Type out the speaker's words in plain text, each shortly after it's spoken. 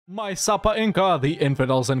My Sapa Inca, the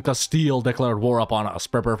infidels in Castile declared war upon us.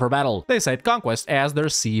 Prepare for battle. They cite conquest as their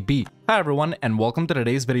CB. Hi everyone, and welcome to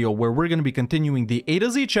today's video where we're going to be continuing the A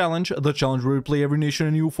to Z challenge, the challenge where we play every nation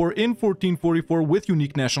in EU4 in 1444 with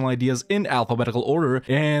unique national ideas in alphabetical order.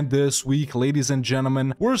 And this week, ladies and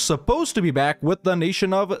gentlemen, we're supposed to be back with the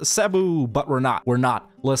nation of Cebu, but we're not. We're not.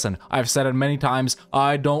 Listen, I've said it many times,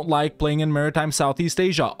 I don't like playing in maritime Southeast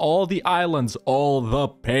Asia. All the islands, all the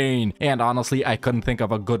pain. And honestly, I couldn't think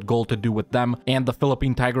of a good goal to do with them, and the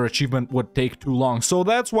Philippine Tiger achievement would take too long. So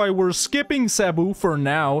that's why we're skipping Cebu for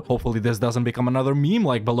now. Hopefully this doesn't become another meme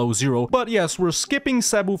like Below Zero. But yes, we're skipping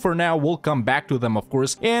Cebu for now. We'll come back to them, of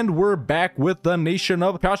course. And we're back with the nation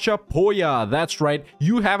of Chachapoya. That's right.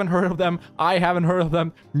 You haven't heard of them. I haven't heard of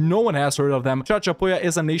them. No one has heard of them. Chachapoya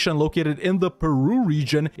is a nation located in the Peru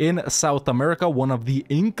region in South America, one of the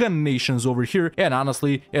Inca nations over here, and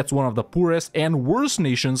honestly, it's one of the poorest and worst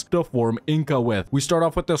nations to form Inca with. We start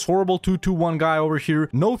off with this horrible 221 guy over here,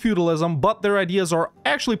 no feudalism, but their ideas are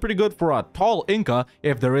actually pretty good for a tall Inca,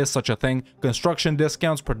 if there is such a thing. Construction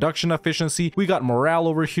discounts, production efficiency, we got morale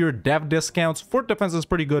over here, dev discounts, fort defense is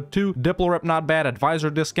pretty good too, diplo rep not bad, advisor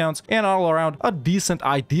discounts, and all around a decent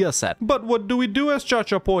idea set. But what do we do as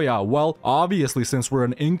Chachapoya? Well, obviously since we're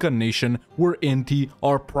an Inca nation, we're Inti.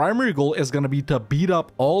 Our primary goal is going to be to beat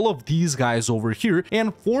up all of these guys over here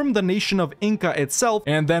and form the nation of Inca itself,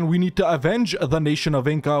 and then we need to avenge the nation of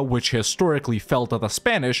Inca, which historically fell to the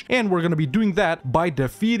Spanish, and we're going to be doing that by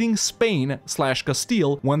defeating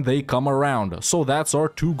Spain/Castile when they come around. So that's our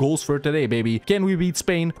two goals for today, baby. Can we beat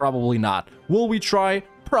Spain? Probably not. Will we try?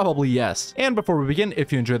 Probably yes. And before we begin,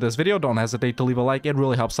 if you enjoyed this video, don't hesitate to leave a like. It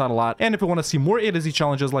really helps out a lot. And if you want to see more A to Z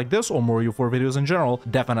challenges like this or more EU4 videos in general,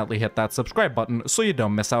 definitely hit that subscribe button so you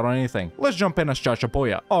don't miss out on anything. Let's jump in as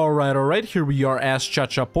Chachapoya. Alright, here we are as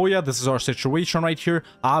Chachapoya. This is our situation right here.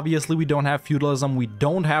 Obviously, we don't have feudalism. We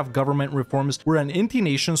don't have government reforms. We're an Inti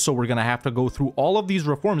nation, so we're gonna have to go through all of these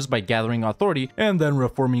reforms by gathering authority and then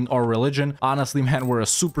reforming our religion. Honestly, man, we're a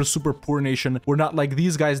super poor nation. We're not like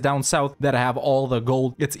these guys down south that have all the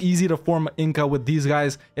gold. It's easy to form Inca with these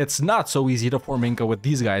guys. It's not so easy to form Inca with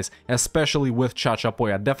these guys, especially with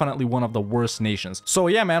Chachapoya. Definitely one of the worst nations. So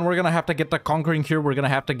yeah, man, we're gonna have to get to conquering here. We're gonna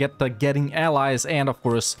have to get to getting allies, and of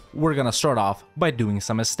course, we're gonna start off by doing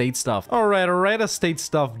some estate stuff. Alright, estate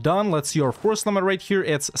stuff done. Let's see our force limit right here.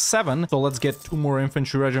 It's 7. So let's get 2 more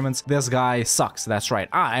infantry regiments. This guy sucks. That's right.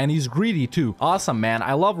 And he's greedy too. Awesome, man.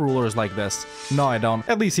 I love rulers like this. No, I don't.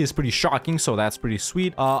 At least he's pretty shocking, so that's pretty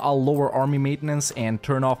sweet. I'll lower army maintenance and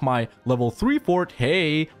turn off my level 3 fort.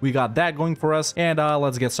 Hey, we got that going for us. And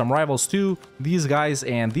let's get some rivals too. These guys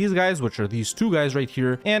and these guys, which are these two guys right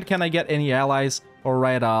here. And can I get any allies?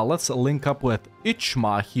 Alright, let's link up with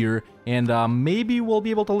Ichma here, and maybe we'll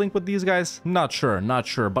be able to link with these guys. Not sure,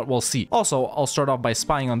 but we'll see. Also, I'll start off by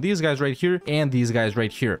spying on these guys right here and these guys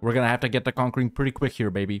right here. We're gonna have to get to conquering pretty quick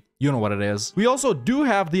here, baby. You know what it is. We also do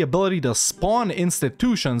have the ability to spawn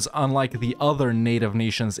institutions, unlike the other native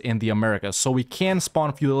nations in the Americas. So we can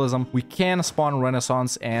spawn feudalism, we can spawn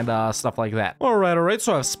Renaissance, and stuff like that. Alright,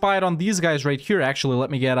 so I've spied on these guys right here. Actually,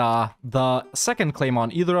 let me get the second claim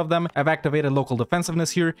on either of them. I've activated local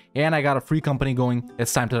defensiveness here, and I got a free company going.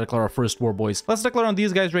 It's time to declare our first war, boys. Let's declare on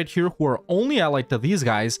these guys right here, who are only allied to these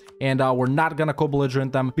guys, and we're not gonna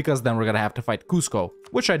co-belligerent them, because then we're gonna have to fight Cusco,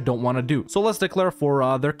 which I don't want to do. So let's declare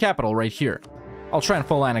for their capital right here. I'll try and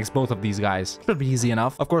full annex both of these guys. Should be easy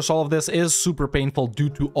enough. Of course, all of this is super painful due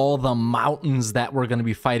to all the mountains that we're going to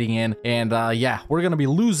be fighting in. And yeah, we're going to be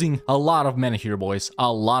losing a lot of men here, boys.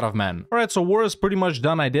 A lot of men. All right, so war is pretty much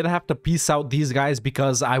done. I did have to peace out these guys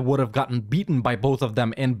because I would have gotten beaten by both of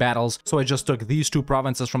them in battles. So I just took these 2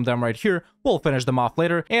 provinces from them right here. We'll finish them off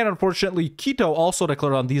later. And unfortunately, Quito also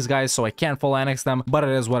declared on these guys, so I can't full annex them. But it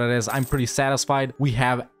is what it is. I'm pretty satisfied. We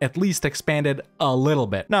have at least expanded a little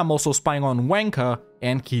bit. Now I'm also spying on Huanca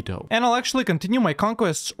and Quito. And I'll actually continue my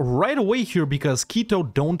conquests right away here because Quito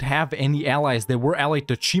don't have any allies. They were allied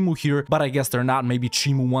to Chimu here, but I guess they're not. Maybe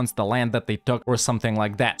Chimu wants the land that they took or something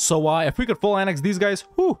like that. So if we could full annex these guys,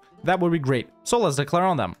 whew, that would be great. So let's declare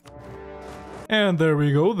on them. And there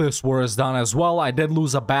we go, this war is done as well. I did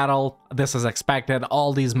lose a battle. This is expected.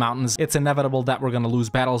 All these mountains, it's inevitable that we're gonna lose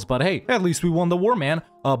battles, but hey, at least we won the war, man.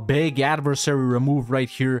 A big adversary removed right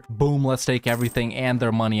here. Boom, let's take everything and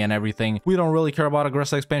their money and everything. We don't really care about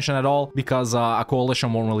aggressive expansion at all because a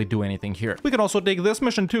coalition won't really do anything here. We can also take this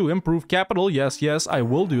mission too, improve capital. Yes, I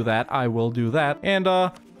will do that. I will do that. And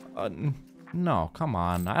No, come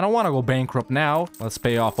on. I don't want to go bankrupt now. Let's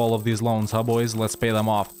pay off all of these loans, huh, boys? Let's pay them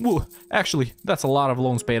off. Woo, actually, that's a lot of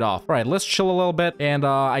loans paid off. All right, let's chill a little bit, and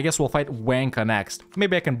I guess we'll fight Wanka next.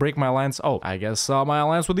 Maybe I can break my alliance. Oh, I guess my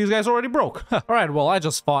alliance with these guys already broke. All right, well, I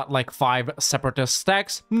just fought like 5 separatist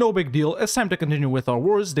stacks. No big deal. It's time to continue with our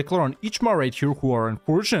wars. Declare on each Mar right here who are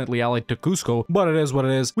unfortunately allied to Cusco, but it is what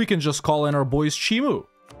it is. We can just call in our boys Chimu.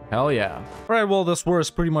 Hell yeah. Alright, well, this war is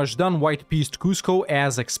pretty much done. White pieced Cusco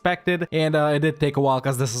as expected, and it did take a while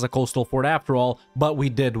because this is a coastal fort after all, but we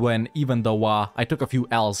did win, even though I took a few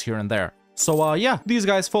L's here and there. So, yeah, these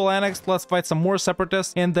guys full annexed. Let's fight some more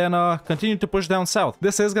separatists and then continue to push down south.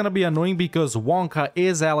 This is gonna be annoying because Wanka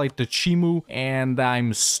is allied to Chimu, and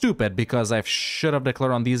I'm stupid because I should have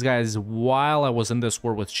declared on these guys while I was in this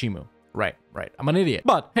war with Chimu. Right. I'm an idiot.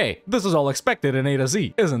 But hey, this is all expected in A to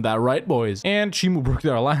Z. Isn't that right, boys? And Chimu broke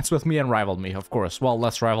their alliance with me and rivaled me, of course. Well,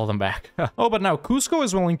 let's rival them back. Oh, but now Cusco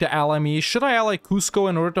is willing to ally me. Should I ally Cusco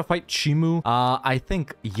in order to fight Chimu? I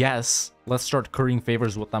think yes. Let's start currying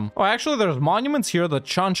favors with them. Oh, actually, there's monuments here. The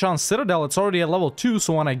Chan Chan Citadel, it's already at level 2,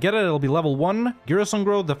 so when I get it, it'll be level 1. Garrison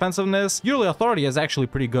growth, defensiveness, yearly authority is actually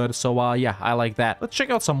pretty good, so yeah, I like that. Let's check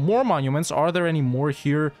out some more monuments. Are there any more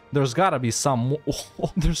here? There's gotta be some more.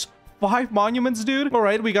 Oh, there's 5 monuments, dude. All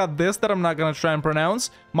right, we got this that I'm not gonna try and pronounce.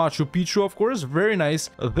 Machu Picchu, of course, very nice.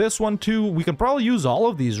 This one too. We can probably use all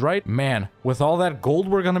of these, right? Man, with all that gold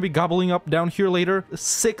we're gonna be gobbling up down here later,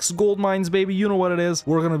 6 gold mines, baby, you know what it is.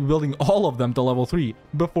 We're gonna be building all of them to level 3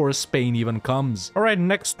 before Spain even comes. All right,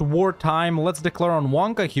 next war time. Let's declare on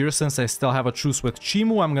Wanka here since I still have a truce with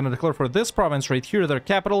Chimu. I'm gonna declare for this province right here, their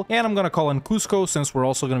capital, and I'm gonna call in Cusco since we're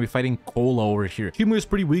also gonna be fighting Kola over here. Chimu is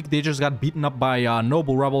pretty weak. They just got beaten up by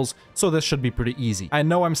noble rebels, so this should be pretty easy. I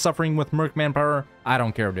know I'm suffering with merc manpower. I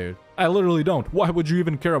don't care, dude. I literally don't. Why would you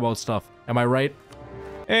even care about stuff? Am I right?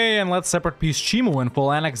 Hey, and let's separate piece Chimu and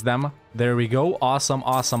full annex them. There we go. Awesome.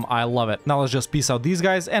 I love it. Now let's just piece out these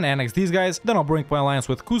guys and annex these guys. Then I'll break my alliance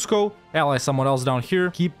with Cusco, ally someone else down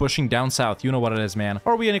here, keep pushing down south. You know what it is, man.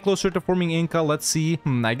 Are we any closer to forming Inca? Let's see.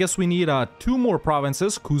 I guess we need 2 more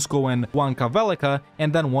provinces, Cusco and Huancavelica,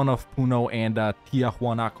 and then one of Puno and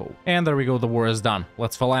Tiahuanaco. And there we go. The war is done.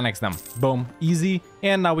 Let's full annex them. Boom. Easy.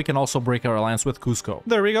 And now we can also break our alliance with Cusco.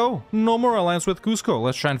 There we go. No more alliance with Cusco.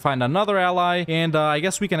 Let's try and find another ally. And I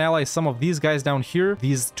guess we can ally some of these guys down here.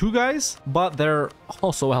 These 2 guys. But they're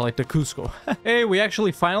also allied to Cusco. Hey, we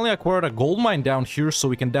actually finally acquired a gold mine down here, so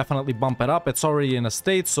we can definitely bump it up. It's already in a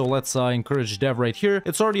state, so let's encourage dev right here.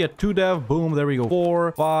 It's already at 2 dev. Boom, there we go.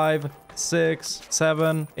 4, 5, 6,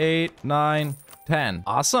 7, 8, 9, 10.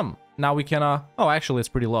 Awesome. Now we can, oh, actually, it's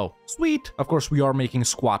pretty low. Sweet. Of course, we are making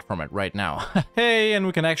squat from it right now. Hey, and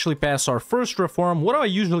we can actually pass our first reform. What do I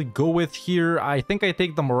usually go with here? I think I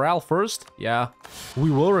take the morale first. Yeah. We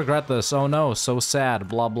will regret this. Oh no, so sad.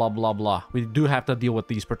 Blah, blah, blah, blah. We do have to deal with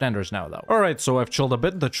these pretenders now, though. All right, so I've chilled a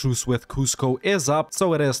bit. The truce with Cusco is up,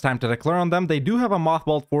 so it is time to declare on them. They do have a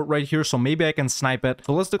mothballed fort right here, so maybe I can snipe it.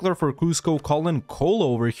 So let's declare for Cusco. Call in Kola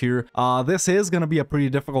over here. This is going to be a pretty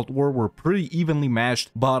difficult war. We're pretty evenly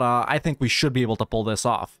matched, but I think we should be able to pull this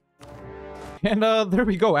off. And there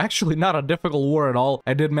we go. Actually, not a difficult war at all.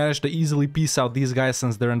 I did manage to easily piece out these guys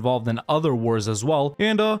since they're involved in other wars as well.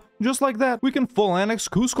 And just like that, we can full annex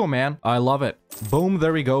Cusco, man. I love it. Boom,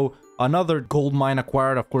 there we go. Another gold mine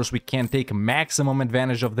acquired. Of course, we can't take maximum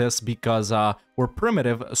advantage of this because we're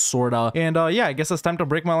primitive, sorta. And yeah, I guess it's time to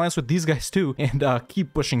break my alliance with these guys too and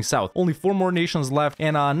keep pushing south. Only 4 more nations left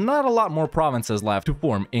and not a lot more provinces left to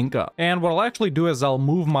form Inca. And what I'll actually do is I'll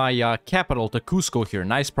move my capital to Cusco here.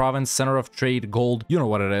 Nice province, center of trade, gold. You know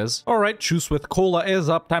what it is. All right, truce with Kola is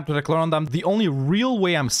up. Time to declare on them. The only real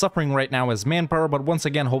way I'm suffering right now is manpower, but once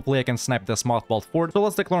again, hopefully I can snipe this mothballed fort. So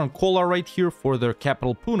let's declare on Kola right here for their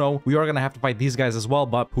capital, Puno. We are gonna have to fight these guys as well,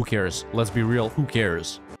 but who cares? Let's be real, who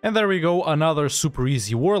cares? And there we go, another super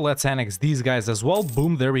easy war. Let's annex these guys as well.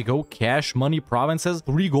 Boom, there we go. Cash, money, provinces.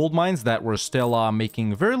 3 gold mines that we're still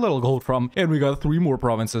making very little gold from. And we got 3 more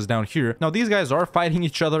provinces down here. Now, these guys are fighting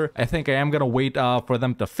each other. I think I am gonna wait for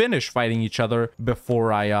them to finish fighting each other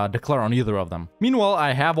before I declare on either of them. Meanwhile,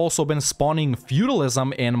 I have also been spawning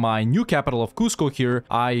feudalism in my new capital of Cusco here.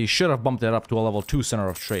 I should have bumped it up to a level 2 center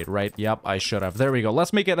of trade, right? Yep, I should have. There we go.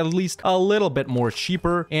 Let's make it at least a little bit more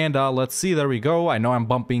cheaper. And let's see, there we go. I know I'm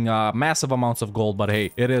bumping massive amounts of gold, but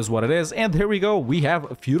hey, it is what it is. And here we go, we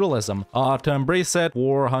have feudalism. To embrace it,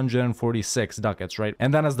 446 ducats, right?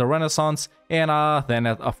 And then as the Renaissance, and then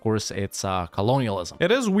of course it's colonialism.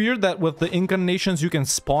 It is weird that with the Incan nations you can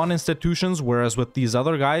spawn institutions, whereas with these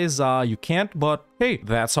other guys you can't, but hey,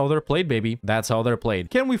 that's how they're played, baby. That's how they're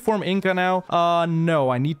played. Can we form Inca now? No,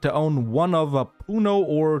 I need to own one of Puno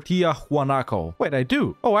or Tiahuanaco. Wait, I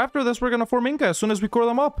do. Oh, after this we're gonna form Inca as soon as we core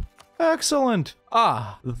them up. Excellent.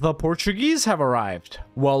 Ah, the Portuguese have arrived.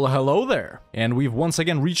 Well, hello there. And we've once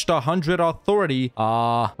again reached 100 authority.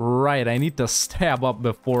 Right, I need to stab up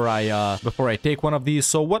before I take one of these.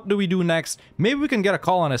 So what do we do next? Maybe we can get a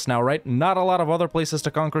colonist now, right? Not a lot of other places to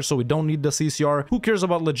conquer, so we don't need the CCR. Who cares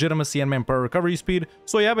about legitimacy and manpower recovery speed?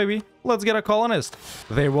 So yeah, baby, let's get a colonist.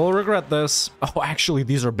 They will regret this. Oh, actually,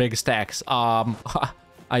 these are big stacks.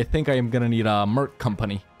 I think I am gonna need a Merc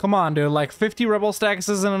company. Come on, dude, like 50 rebel stacks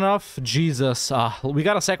isn't enough? Jesus, we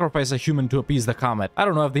gotta sacrifice a human to appease the comet. I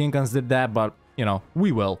don't know if the Incans did that, but, you know,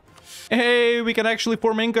 we will. Hey, we can actually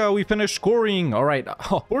form Inca. We finished scoring. All right.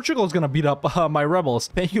 Oh, Portugal's gonna beat up my rebels.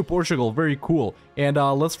 Thank you, Portugal. Very cool. And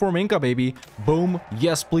let's form Inca, baby. Boom.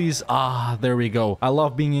 Yes, please. Ah, there we go. I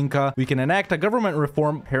love being Inca. We can enact a government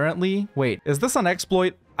reform, apparently. Wait, is this an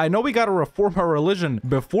exploit? I know we gotta reform our religion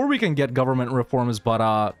before we can get government reforms, but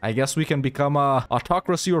I guess we can become a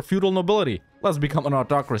autocracy or feudal nobility. Let's become an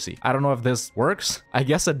autocracy. I don't know if this works. I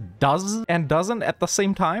guess it does and doesn't at the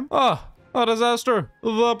same time. Oh, a disaster.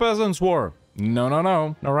 The Peasants' War. No, no,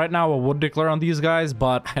 no. Now, right now, I would declare on these guys,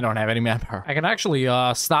 but I don't have any manpower. I can actually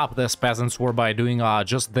stop this Peasants' War by doing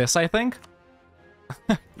just this, I think.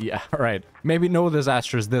 Yeah, all right. Maybe no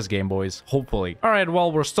disasters this game, boys. Hopefully. All right,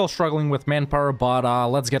 well, we're still struggling with manpower, but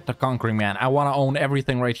let's get to conquering, man. I want to own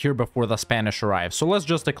everything right here before the Spanish arrive. So let's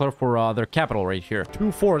just declare for their capital right here.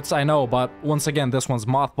 2 forts, I know, but once again, this one's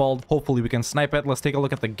mothballed. Hopefully we can snipe it. Let's take a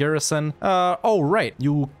look at the garrison. Oh, right.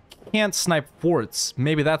 You can't snipe forts.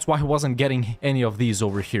 Maybe that's why I wasn't getting any of these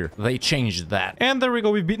over here. They changed that. And there we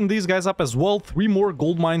go. We've beaten these guys up as well. 3 more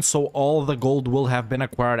gold mines, so all the gold will have been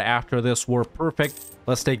acquired after this war. Perfect.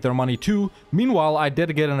 Let's take their money too. Meanwhile, I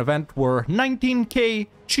did get an event where 19k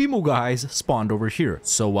Chimu guys spawned over here.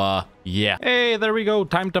 So, yeah. Hey, there we go.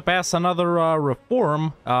 Time to pass another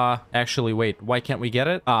reform. Actually, wait. Why can't we get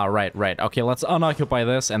it? Right. Okay, let's unoccupy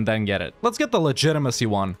this and then get it. Let's get the legitimacy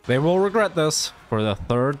one. They will regret this for the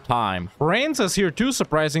 3rd time. France is here too,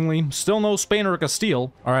 surprisingly. Still no Spain or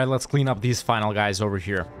Castile. All right, let's clean up these final guys over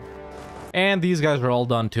here. And these guys are all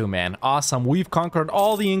done too, man. Awesome. We've conquered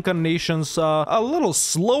all the Incan nations a little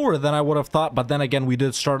slower than I would have thought, but then again, we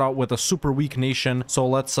did start out with a super weak nation. So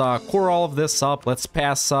let's core all of this up. Let's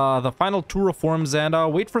pass the final 2 reforms and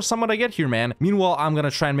wait for someone to get here, man. Meanwhile, I'm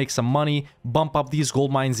gonna try and make some money, bump up these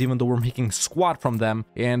gold mines, even though we're making squat from them.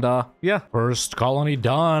 And yeah, first colony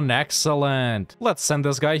done. Excellent. Let's send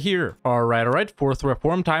this guy here. All right. 4th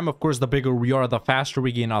reform time. Of course, the bigger we are, the faster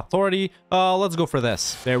we gain authority. Let's go for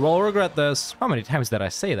this. They will regret this. How many times did I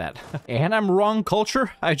say that? And I'm wrong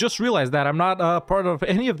culture. I just realized that I'm not part of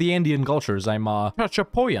any of the Andean cultures. I'm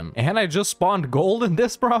Chachapoyan. And I just spawned gold in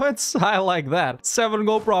this province. I like that. 7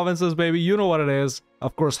 gold provinces, baby. You know what it is.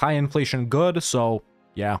 Of course, high inflation good, so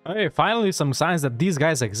yeah. Hey, finally some signs that these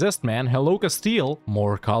guys exist, man. Hello, Castile.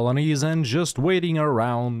 More colonies and just waiting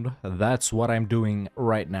around. That's what I'm doing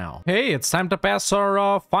right now. Hey, it's time to pass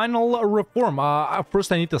our final reform.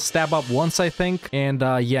 First I need to stab up once, I think. And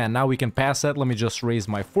yeah, now we can pass that. Let me just raise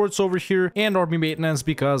my forts over here and army maintenance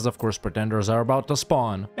because, of course, pretenders are about to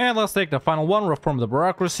spawn. And let's take the final one, reform the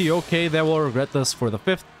bureaucracy. Okay, they will regret this for the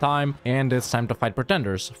 5th time. And it's time to fight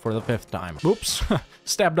pretenders for the 5th time. Oops.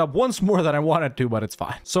 Stabbed up once more than I wanted to, but it's fine.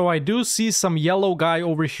 So I do see some yellow guy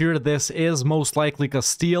over here. This is most likely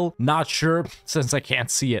Castile. Not sure since I can't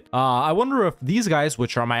see it. I wonder if these guys,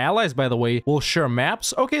 which are my allies, by the way, will share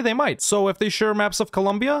maps. Okay, they might. So if they share maps of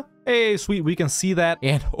Colombia, hey, sweet, we can see that.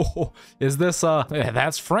 And oh, is this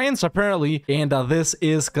that's France apparently, and this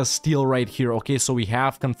is Castile right here. Okay, so we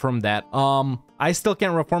have confirmed that. I still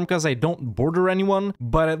can't reform because I don't border anyone,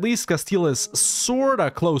 but at least Castile is sorta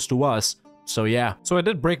close to us. So yeah, so I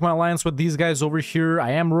did break my alliance with these guys over here.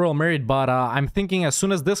 I am royal married, but I'm thinking as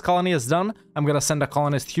soon as this colony is done, I'm gonna send a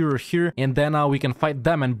colonist here or here, and then we can fight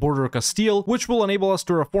them and border Castile, which will enable us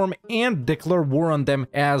to reform and declare war on them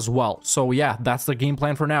as well. So yeah, that's the game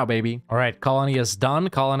plan for now, baby. All right, colony is done.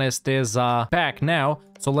 Colonist is back now.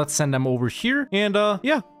 So let's send them over here, and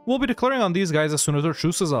yeah, we'll be declaring on these guys as soon as their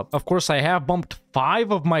truce is up. Of course, I have bumped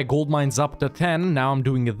 5 of my gold mines up to 10. Now I'm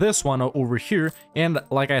doing this one over here, and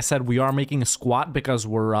like I said, we are making a squat because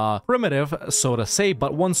we're primitive, so to say.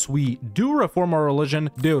 But once we do reform our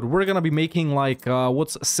religion, dude, we're gonna be making like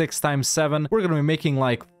what's 6 times 7? We're gonna be making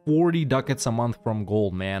like 40 ducats a month from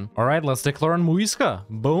gold, man. All right, let's declare on Muisca.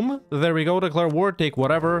 Boom. There we go. Declare war, take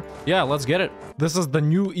whatever. Yeah, let's get it. This is the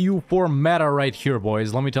new EU4 meta right here,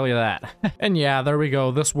 boys. Let me tell you that. And yeah, there we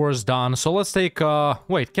go. This war is done. So let's take,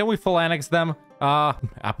 wait, can we full annex them?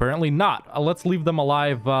 Apparently not. Let's leave them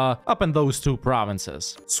alive, up in those two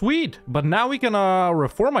provinces. Sweet. But now we can,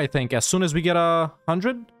 reform, I think, as soon as we get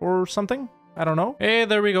 100 or something. I don't know. Hey,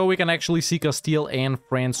 there we go. We can actually see Castile and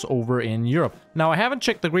France over in Europe. Now, I haven't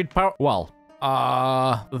checked the great power. Well,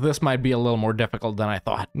 this might be a little more difficult than I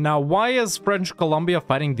thought. Now, why is French Colombia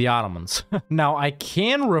fighting the Ottomans? Now, I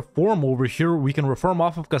can reform over here. We can reform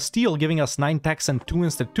off of Castile, giving us 9 tax and 2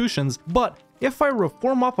 institutions. But if I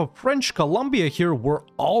reform off of French Colombia here, we're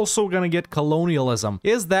also gonna get colonialism.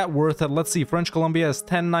 Is that worth it? Let's see. French Colombia is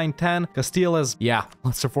 10, 9, 10. Castile is, yeah,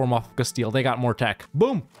 let's reform off of Castile. They got more tech.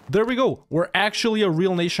 Boom. There we go. We're actually a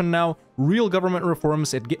real nation now. Real government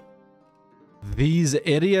reforms. These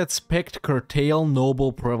idiots picked curtail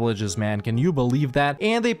noble privileges, man. Can you believe that?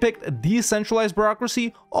 And they picked decentralized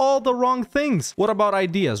bureaucracy, all the wrong things. What about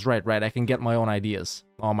ideas? Right, I can get my own ideas.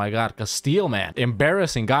 Oh my god, Castile, man.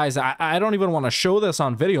 Embarrassing, guys. I don't even want to show this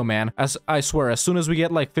on video, man. As I swear, as soon as we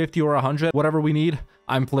get like 50 or 100, whatever we need,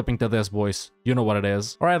 I'm flipping to this, boys. You know what it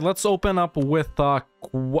is. All right, let's open up with,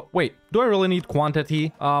 wait, do I really need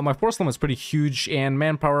quantity? My force limit is pretty huge, and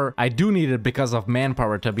manpower, I do need it because of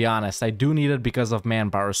manpower, to be honest. I do need it because of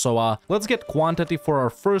manpower. So, let's get quantity for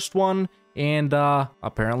our first one. And,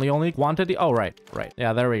 apparently only quantity. Oh, right.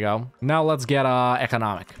 Yeah, there we go. Now let's get,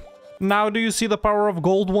 economic. Now, do you see the power of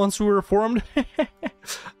gold once we reformed?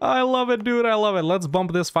 I love it, dude. I love it. Let's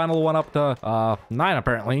bump this final one up to 9,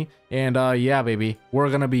 apparently. And yeah, baby, we're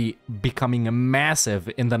gonna be becoming massive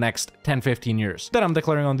in the next 10-15 years. Then I'm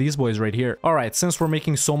declaring on these boys right here. All right, since we're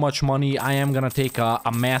making so much money, I am gonna take a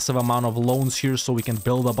massive amount of loans here so we can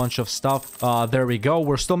build a bunch of stuff. There we go.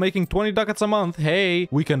 We're still making 20 ducats a month. Hey,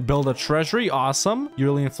 we can build a treasury. Awesome.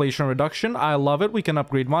 Yearly inflation reduction. I love it. We can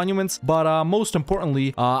upgrade monuments. But most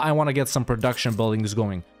importantly, I want to get some production buildings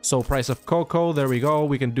going. So price of cocoa, there we go.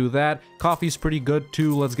 We can do that. Coffee's pretty good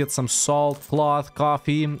too. Let's get some salt, cloth,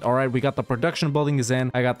 coffee. All right, we got the production buildings in.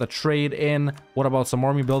 I got the trade in. What about some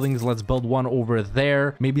army buildings? Let's build one over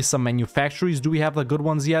there. Maybe some manufactories. Do we have the good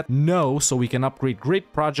ones yet? No, so we can upgrade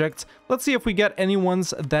great projects. Let's see if we get any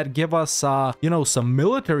ones that give us, you know, some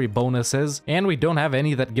military bonuses. And we don't have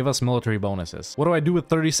any that give us military bonuses. What do I do with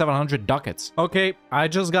 3,700 ducats? Okay, I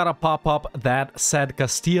just got a pop-up that said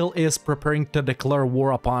Castile is preparing to declare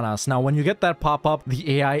war upon us. Now, when you get that pop-up,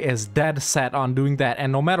 the AI is dead set on doing that,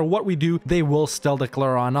 and no matter what we do, they will still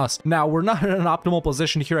declare on us. Now, we're not in an optimal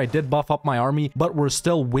position here. I did buff up my army, but we're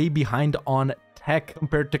still way behind on tech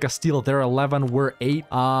compared to Castile. They're 11, we're 8.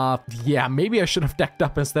 Yeah, maybe I should have teched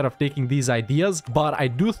up instead of taking these ideas, but I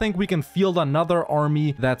do think we can field another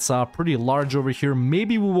army that's pretty large over here.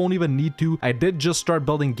 Maybe we won't even need to. I did just start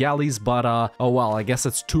building galleys, but oh well, I guess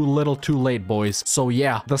it's too little too late, boys. So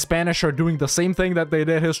yeah, the Spanish are doing the same thing that they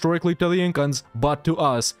did historically to the Incans, but to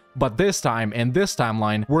us. But this time, in this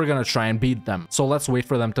timeline, we're gonna try and beat them. So let's wait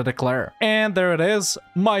for them to declare. And there it is.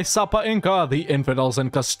 My Sapa Inca, the infidels in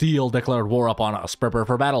Castile declared war upon us. Prepare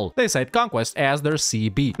for battle. They cite conquest as their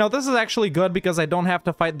CB. Now, this is actually good because I don't have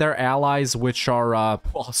to fight their allies, which are,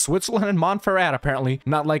 well, Switzerland and Montferrat, apparently.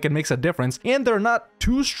 Not like it makes a difference. And they're not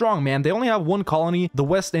too strong, man. They only have one colony, the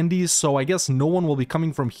West Indies, so I guess no one will be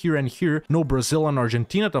coming from here and here. No Brazil and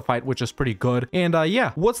Argentina to fight, which is pretty good. And,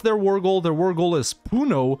 yeah, what's their war goal? Their war goal is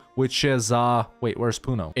Puno, which is, wait, where's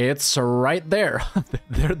Puno? It's right there.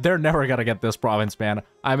 They're never gonna get this province, man.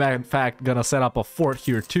 I'm in fact gonna set up a fort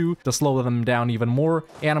here too to slow them down even more,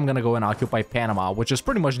 and I'm gonna go and occupy Panama, which is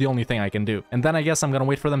pretty much the only thing I can do. And then I guess I'm gonna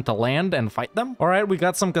wait for them to land and fight them. All right, we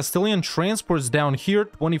got some Castilian transports down here,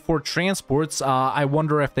 24 transports. I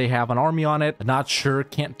wonder if they have an army on it. Not sure,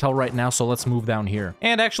 can't tell right now, so let's move down here.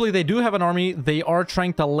 And actually, they do have an army. They are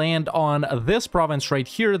trying to land on this province right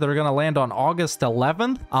here. They're gonna land on August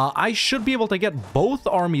 11th. I should be able to get both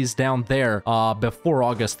armies down there before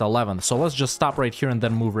August 11th. So let's just stop right here and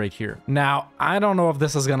then move right here. Now, I don't know if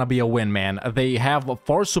this is gonna be a win, man. They have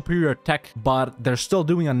far superior tech, but they're still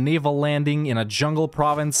doing a naval landing in a jungle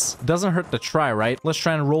province. Doesn't hurt to try, right? Let's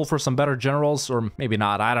try and roll for some better generals, or maybe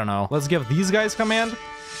not, I don't know. Let's give these guys command.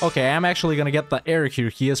 Okay, I'm actually gonna get the air here.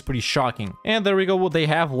 He is pretty shocking. And there we go. They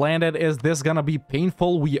have landed. Is this gonna be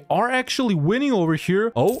painful? We are actually winning over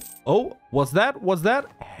here. Oh, what's that? What's that?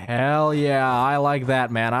 Hell yeah, I like that,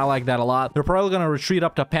 man. I like that a lot. They're probably gonna retreat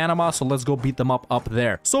up to Panama, so let's go beat them up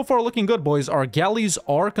there. So far, looking good, boys. Our galleys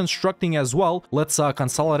are constructing as well. Let's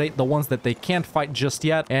consolidate the ones that they can't fight just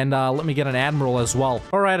yet, and let me get an admiral as well.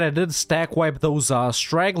 All right, I did stack wipe those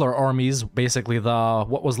straggler armies, basically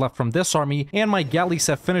what was left from this army, and my galleys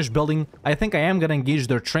have finished building. I think I am gonna engage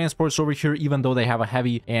their transports over here, even though they have a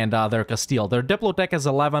heavy and their Castile. Their Diplotech is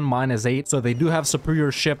 11, mine is 8, so they do have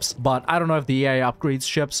superior ships, but I don't know if the AI upgrades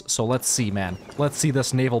ships. So let's see, man. Let's see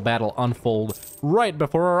this naval battle unfold right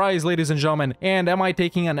before our eyes, ladies and gentlemen. And am I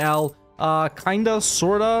taking an L? Kinda,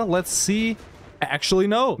 sorta. Let's see. Actually,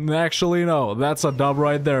 no. Actually, no. That's a dub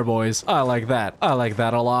right there, boys. I like that. I like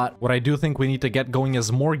that a lot. What I do think we need to get going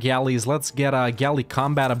is more galleys. Let's get a galley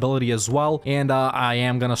combat ability as well. And I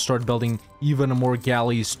am gonna start building even more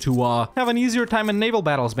galleys to have an easier time in naval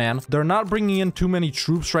battles, man. They're not bringing in too many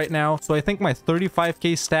troops right now, so I think my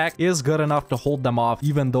 35k stack is good enough to hold them off,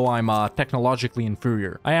 even though I'm technologically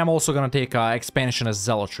inferior. I am also gonna take expansion as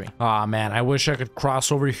zealotry. Ah, man, I wish I could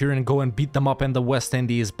cross over here and go and beat them up in the West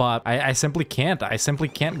Indies, but I simply can't. I simply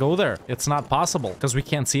can't go there. It's not possible, because we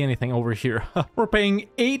can't see anything over here. We're paying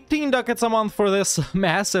 18 ducats a month for this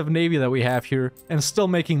massive navy that we have here, and still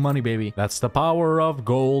making money, baby. That's the power of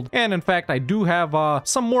gold. And in fact, I do have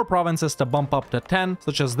some more provinces to bump up to 10,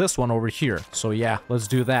 such as this one over here. So yeah, let's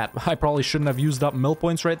do that. I probably shouldn't have used up mill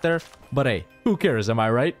points right there, but hey, who cares, am I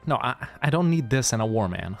right? No, I don't need this in a war,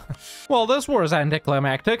 man. Well, this war is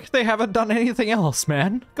anticlimactic. They haven't done anything else,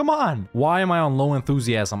 man. Come on. Why am I on low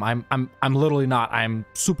enthusiasm? I'm literally not. I'm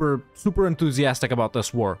super enthusiastic about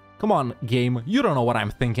this war. Come on, game. You don't know what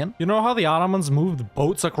I'm thinking. You know how the Ottomans moved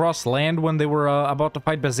boats across land when they were about to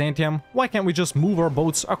fight Byzantium? Why can't we just move our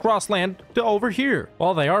boats across land to over here?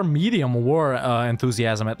 Well, they are medium war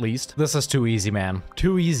enthusiasm, at least. This is too easy, man.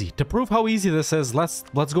 Too easy. To prove how easy this is, let's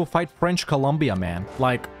go fight French Colombia, man.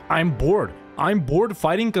 Like, I'm bored. I'm bored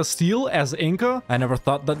fighting Castile as Inca. I never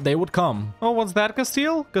thought that they would come. Oh, what's that,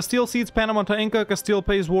 Castile? Castile cedes Panama to Inca. Castile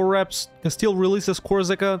pays war reps. Castile releases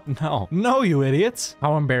Corsica. No, you idiots.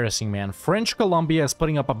 How embarrassing, man. French Colombia is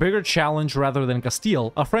putting up a bigger challenge rather than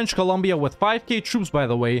Castile. A French Colombia with 5k troops, by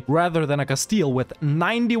the way, rather than a Castile with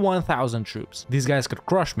 91,000 troops. These guys could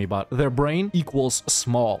crush me, but their brain equals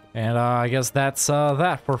small. And I guess that's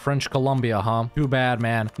that for French Colombia, huh? Too bad,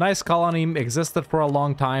 man. Nice colony, existed for a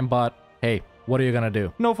long time, but hey, what are you gonna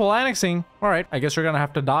do? No full annexing. All right, I guess you're gonna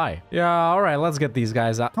have to die. Yeah, all right, let's get these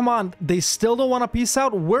guys out. Come on, they still don't want to peace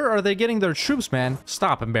out? Where are they getting their troops, man?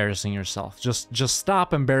 Stop embarrassing yourself. Just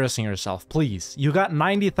stop embarrassing yourself, please. You got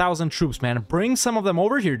 90,000 troops, man. Bring some of them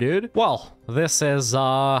over here, dude. Well, this is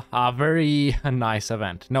a very nice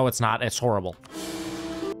event. No, it's not. It's horrible.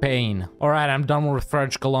 Pain. All right, I'm done with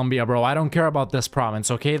French Colombia, bro. I don't care about this province,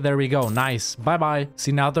 okay? There we go. Nice. Bye-bye.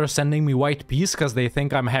 See, now they're sending me white peace because they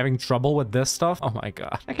think I'm having trouble with this stuff. Oh my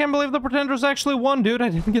god. I can't believe the Pretenders actually won, dude. I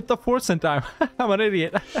didn't get the force in time. I'm an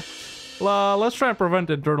idiot. Let's try and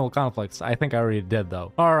prevent internal conflicts. I think I already did,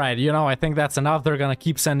 though. All right, you know, I think that's enough. They're gonna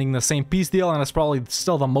keep sending the same peace deal, and it's probably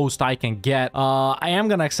still the most I can get. I am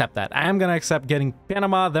gonna accept that. I am gonna accept getting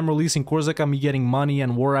Panama, them releasing Corsica, me getting money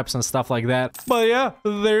and war reps and stuff like that. But yeah,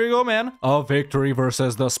 there you go, man. A victory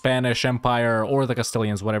versus the Spanish Empire, or the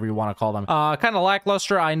Castilians, whatever you want to call them. Kind of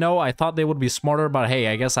lackluster, I know. I thought they would be smarter, but hey,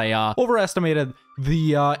 I guess I overestimated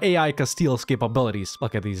the AI Castile's capabilities.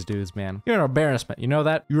 Look at these dudes, man. You're an embarrassment. You know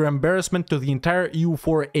that? You're an embarrassment to the entire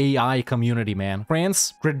EU4 AI community, man.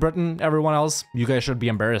 France, Great Britain, everyone else, you guys should be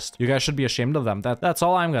embarrassed. You guys should be ashamed of them. That's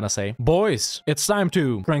all I'm gonna say. Boys, it's time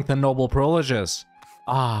to strengthen noble privileges.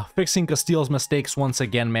 Fixing Castile's mistakes once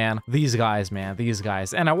again, man. These guys, man. These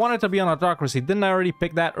guys. And I wanted to be on autocracy. Didn't I already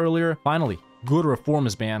pick that earlier? Finally. Good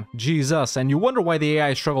reforms, man. Jesus. And you wonder why the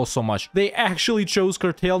AI struggles so much. They actually chose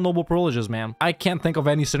curtail noble privileges, man. I can't think of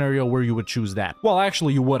any scenario where you would choose that. Well,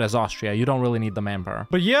 actually, you would as Austria. You don't really need the manpower.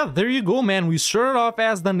 But yeah, there you go, man. We started off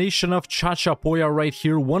as the nation of Chachapoya right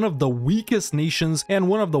here. One of the weakest nations and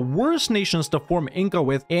one of the worst nations to form Inca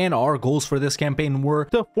with. And our goals for this campaign were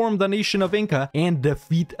to form the nation of Inca and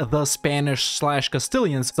defeat the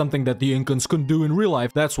Spanish/Castilians, something that the Incans couldn't do in real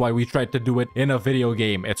life. That's why we tried to do it in a video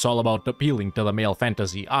game. It's all about appealing catering to the male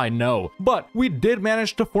fantasy, I know. But we did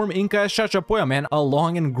manage to form Inca as Chachapoya, man. A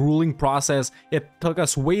long and grueling process. It took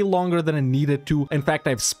us way longer than it needed to. In fact,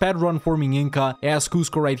 I've sped run forming Inca as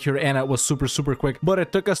Cusco right here, and it was super quick. But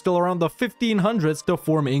it took us till around the 1500s to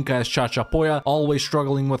form Inca as Chachapoya, always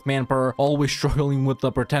struggling with manpower, always struggling with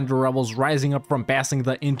the pretender rebels rising up from passing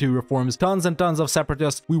the Inti reforms, tons and tons of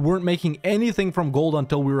separatists. We weren't making anything from gold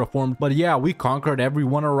until we reformed, but yeah, we conquered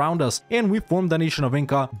everyone around us, and we formed the nation of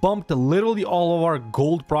Inca, bumped literally all of our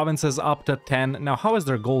gold provinces up to 10. Now, how is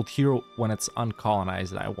there gold here when it's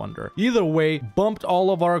uncolonized, I wonder? Either way, bumped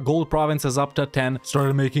all of our gold provinces up to 10,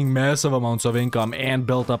 started making massive amounts of income, and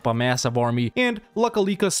built up a massive army, and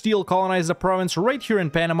luckily Castile colonized a province right here in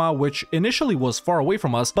Panama, which initially was far away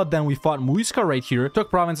from us, but then we fought Muisca right here, took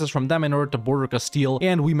provinces from them in order to border Castile,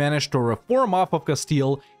 and we managed to reform off of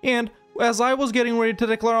Castile, and as I was getting ready to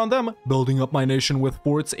declare on them, building up my nation with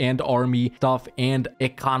forts and army stuff and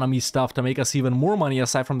economy stuff to make us even more money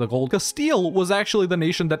aside from the gold, Castile was actually the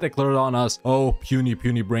nation that declared on us. Oh, puny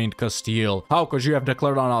brained Castile. How could you have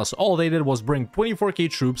declared on us? All they did was bring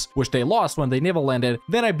 24k troops, which they lost when they naval landed.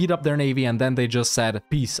 Then I beat up their navy, and then they just said,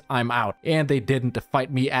 peace, I'm out. And they didn't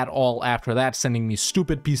fight me at all after that, sending me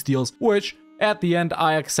stupid peace deals, which at the end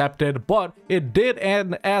I accepted, but it did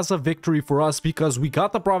end as a victory for us because we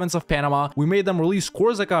got the province of Panama, we made them release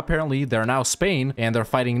Corsica apparently, they're now Spain, and they're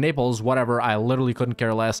fighting Naples, whatever, I literally couldn't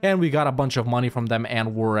care less, and we got a bunch of money from them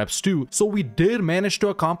and war reps too. So we did manage to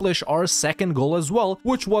accomplish our second goal as well,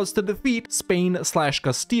 which was to defeat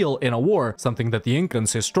Spain/Castile in a war, something that the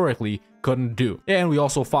Incans historically couldn't do. And we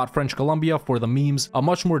also fought French Colombia for the memes, a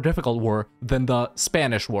much more difficult war than the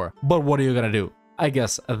Spanish war. But what are you gonna do? I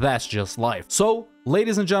guess that's just life. So,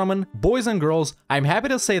 ladies and gentlemen, boys and girls, I'm happy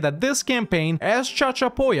to say that this campaign as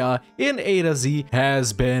Chachapoya in A to Z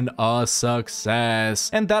has been a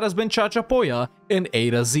success. And that has been Chachapoya in A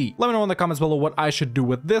to Z. Let me know in the comments below what I should do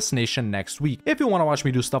with this nation next week. If you want to watch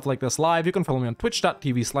me do stuff like this live, you can follow me on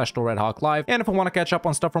twitch.tv/TheRedHawkLive. And if you want to catch up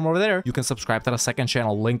on stuff from over there, you can subscribe to the second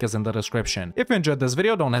channel, link is in the description. If you enjoyed this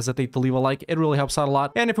video, don't hesitate to leave a like, it really helps out a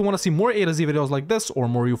lot. And if you want to see more A to Z videos like this, or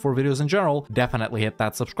more EU4 videos in general, definitely hit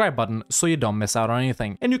that subscribe button so you don't miss out on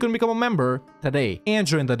anything. And you can become a member today and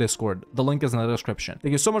join the Discord. The link is in the description.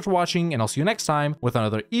 Thank you so much for watching, and I'll see you next time with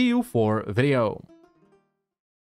another EU4 video.